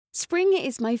Spring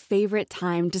is my favorite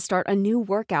time to start a new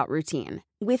workout routine.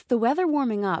 With the weather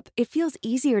warming up, it feels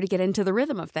easier to get into the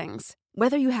rhythm of things.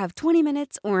 Whether you have 20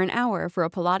 minutes or an hour for a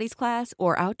Pilates class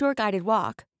or outdoor guided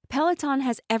walk, Peloton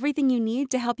has everything you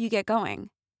need to help you get going.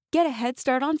 Get a head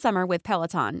start on summer with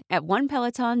Peloton at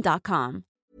onepeloton.com.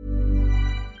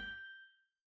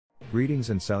 Greetings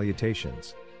and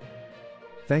salutations.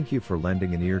 Thank you for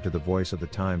lending an ear to the voice of the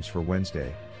times for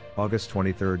Wednesday, August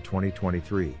 23,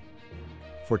 2023.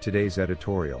 For today's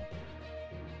editorial: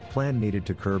 plan needed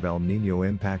to curb El Niño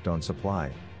impact on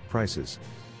supply, prices.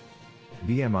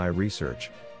 BMI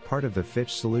Research, part of the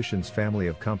Fitch Solutions family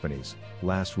of companies,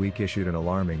 last week issued an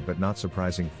alarming but not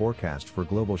surprising forecast for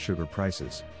global sugar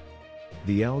prices.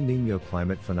 The El Niño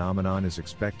climate phenomenon is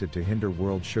expected to hinder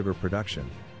world sugar production,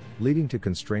 leading to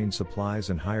constrained supplies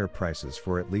and higher prices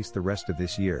for at least the rest of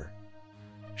this year.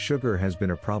 Sugar has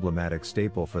been a problematic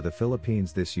staple for the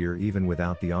Philippines this year even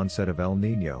without the onset of El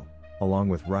Niño, along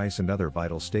with rice and other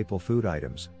vital staple food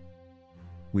items.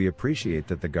 We appreciate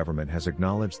that the government has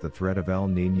acknowledged the threat of El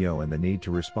Niño and the need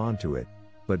to respond to it,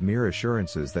 but mere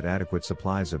assurances that adequate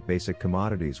supplies of basic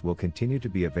commodities will continue to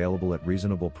be available at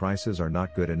reasonable prices are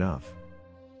not good enough.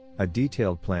 A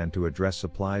detailed plan to address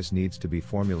supplies needs to be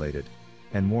formulated,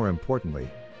 and more importantly,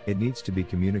 it needs to be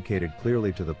communicated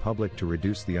clearly to the public to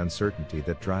reduce the uncertainty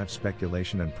that drives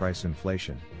speculation and price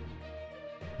inflation.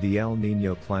 The El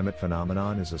Niño climate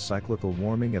phenomenon is a cyclical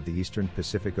warming of the eastern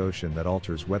Pacific Ocean that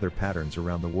alters weather patterns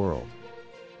around the world.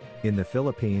 In the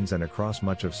Philippines and across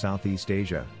much of Southeast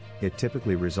Asia, it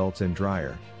typically results in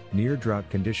drier, near-drought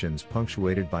conditions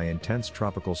punctuated by intense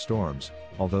tropical storms,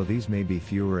 although these may be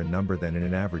fewer in number than in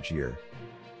an average year.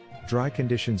 Dry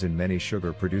conditions in many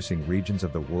sugar-producing regions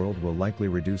of the world will likely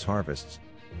reduce harvests,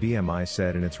 BMI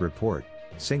said in its report,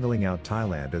 singling out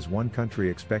Thailand as one country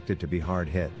expected to be hard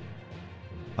hit.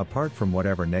 Apart from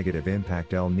whatever negative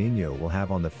impact El Niño will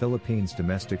have on the Philippines'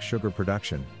 domestic sugar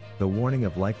production, the warning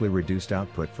of likely reduced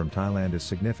output from Thailand is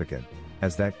significant,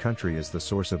 as that country is the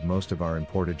source of most of our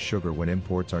imported sugar when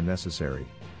imports are necessary.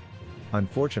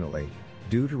 Unfortunately,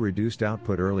 due to reduced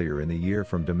output earlier in the year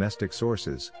from domestic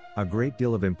sources, a great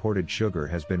deal of imported sugar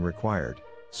has been required.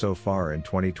 So far in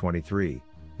 2023,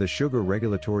 the Sugar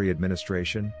Regulatory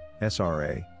Administration,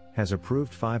 SRA, has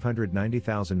approved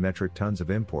 590,000 metric tons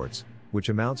of imports, which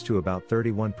amounts to about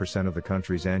 31% of the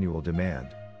country's annual demand.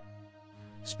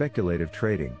 Speculative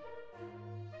trading.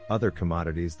 Other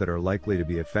commodities that are likely to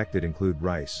be affected include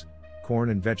rice, corn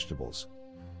and vegetables.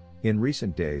 In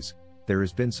recent days, there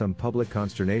has been some public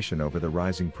consternation over the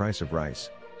rising price of rice,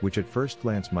 which at first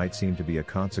glance might seem to be a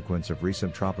consequence of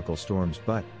recent tropical storms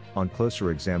but, on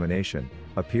closer examination,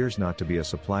 appears not to be a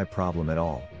supply problem at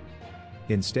all.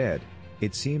 Instead,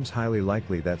 it seems highly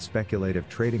likely that speculative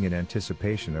trading in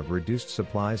anticipation of reduced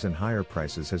supplies and higher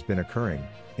prices has been occurring,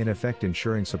 in effect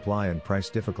ensuring supply and price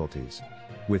difficulties.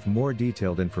 With more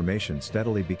detailed information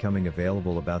steadily becoming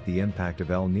available about the impact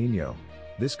of El Niño,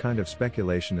 this kind of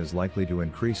speculation is likely to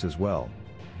increase as well,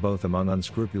 both among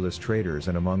unscrupulous traders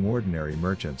and among ordinary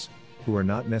merchants, who are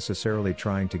not necessarily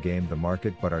trying to game the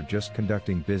market but are just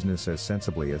conducting business as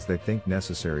sensibly as they think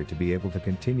necessary to be able to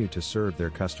continue to serve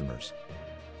their customers.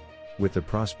 With the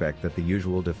prospect that the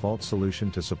usual default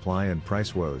solution to supply and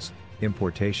price woes,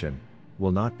 importation,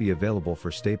 will not be available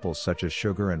for staples such as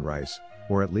sugar and rice,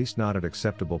 or at least not at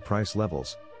acceptable price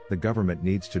levels, the government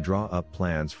needs to draw up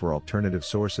plans for alternative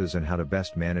sources and how to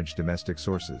best manage domestic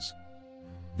sources.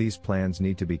 These plans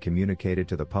need to be communicated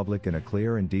to the public in a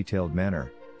clear and detailed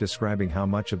manner, describing how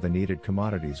much of the needed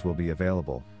commodities will be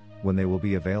available, when they will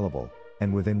be available,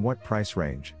 and within what price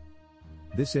range.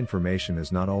 This information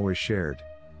is not always shared,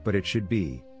 but it should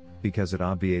be, because it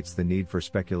obviates the need for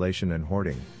speculation and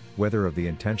hoarding, whether of the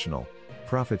intentional,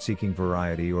 profit-seeking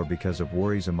variety or because of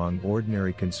worries among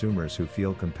ordinary consumers who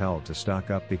feel compelled to stock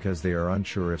up because they are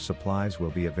unsure if supplies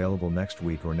will be available next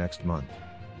week or next month.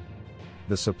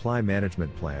 The supply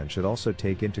management plan should also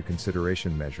take into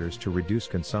consideration measures to reduce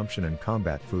consumption and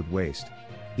combat food waste.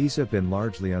 These have been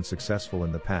largely unsuccessful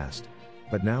in the past,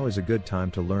 but now is a good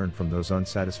time to learn from those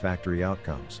unsatisfactory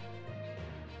outcomes.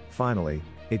 Finally,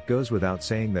 it goes without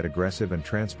saying that aggressive and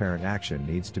transparent action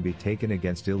needs to be taken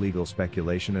against illegal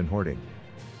speculation and hoarding.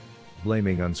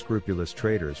 Blaming unscrupulous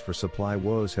traders for supply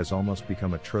woes has almost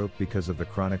become a trope because of the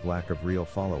chronic lack of real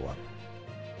follow-up.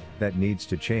 That needs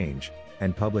to change,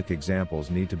 and public examples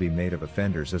need to be made of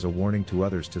offenders as a warning to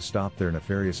others to stop their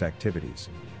nefarious activities.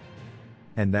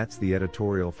 And that's the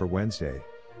editorial for Wednesday,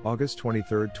 August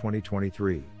 23,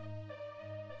 2023.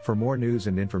 For more news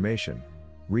and information,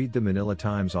 read the Manila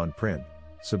Times on print,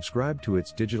 subscribe to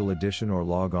its digital edition or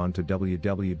log on to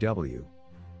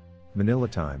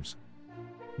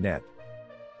www.manilatimes.net.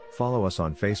 Follow us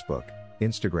on Facebook,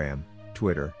 Instagram,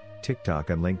 Twitter, TikTok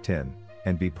and LinkedIn,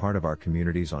 and be part of our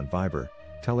communities on Viber,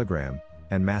 Telegram,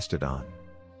 and Mastodon.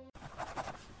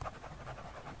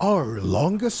 Our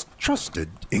longest trusted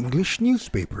English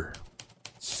newspaper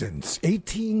since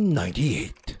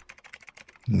 1898.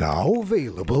 Now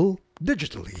available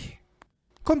digitally.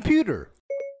 Computer.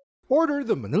 Order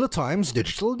the Manila Times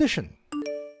Digital Edition.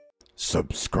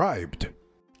 Subscribed.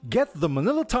 Get the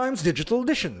Manila Times Digital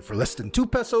Edition for less than 2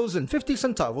 pesos and 50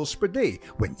 centavos per day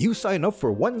when you sign up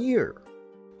for 1 year.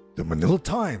 The Manila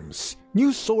Times,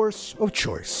 news source of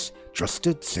choice,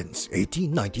 trusted since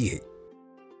 1898.